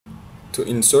To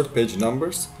insert page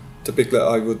numbers, typically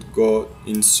I would go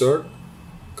insert,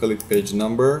 click page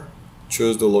number,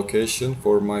 choose the location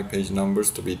for my page numbers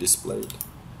to be displayed.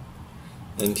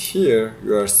 And here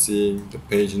you are seeing the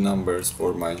page numbers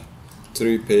for my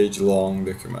 3-page long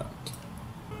document.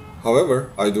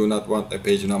 However, I do not want a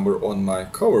page number on my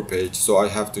cover page, so I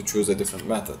have to choose a different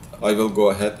method. I will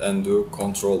go ahead and do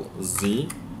Ctrl Z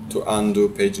to undo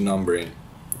page numbering.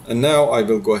 And now I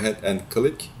will go ahead and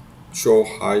click Show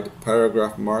Hide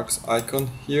Paragraph Marks icon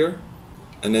here.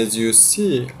 And as you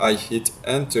see, I hit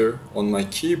enter on my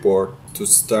keyboard to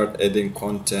start adding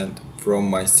content from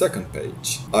my second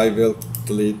page. I will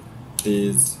delete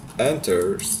these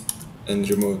enters and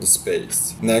remove the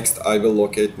space. Next, I will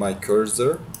locate my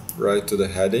cursor right to the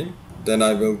heading. Then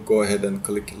I will go ahead and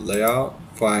click layout,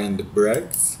 find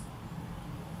breaks,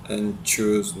 and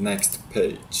choose next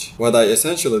page. What I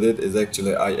essentially did is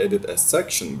actually I added a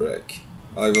section break.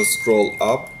 I will scroll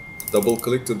up, double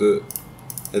click to the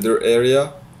header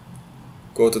area,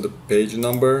 go to the page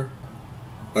number.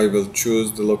 I will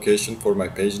choose the location for my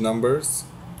page numbers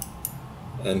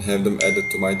and have them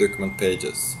added to my document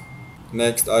pages.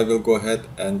 Next, I will go ahead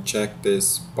and check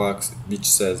this box which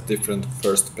says different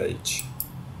first page.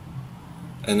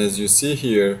 And as you see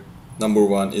here, number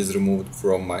 1 is removed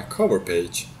from my cover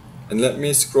page. And let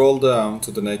me scroll down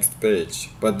to the next page.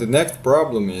 But the next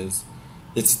problem is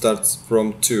it starts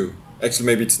from 2. Actually,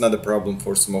 maybe it's not a problem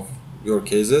for some of your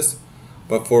cases,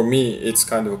 but for me it's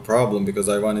kind of a problem because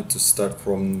I want it to start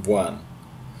from 1.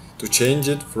 To change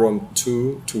it from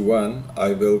 2 to 1,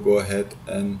 I will go ahead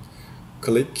and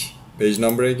click page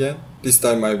number again. This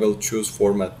time I will choose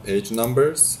format page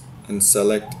numbers and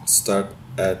select start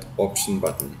add option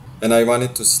button. And I want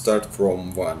it to start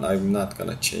from 1. I'm not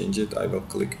gonna change it. I will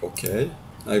click OK.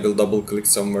 I will double click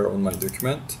somewhere on my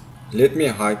document. Let me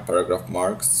hide paragraph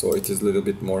marks so it is a little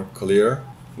bit more clear.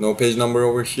 No page number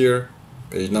over here.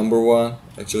 Page number 1.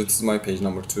 Actually this is my page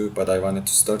number 2, but I want it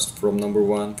to start from number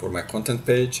 1 for my content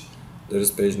page. There is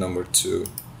page number 2.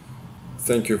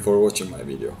 Thank you for watching my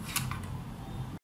video.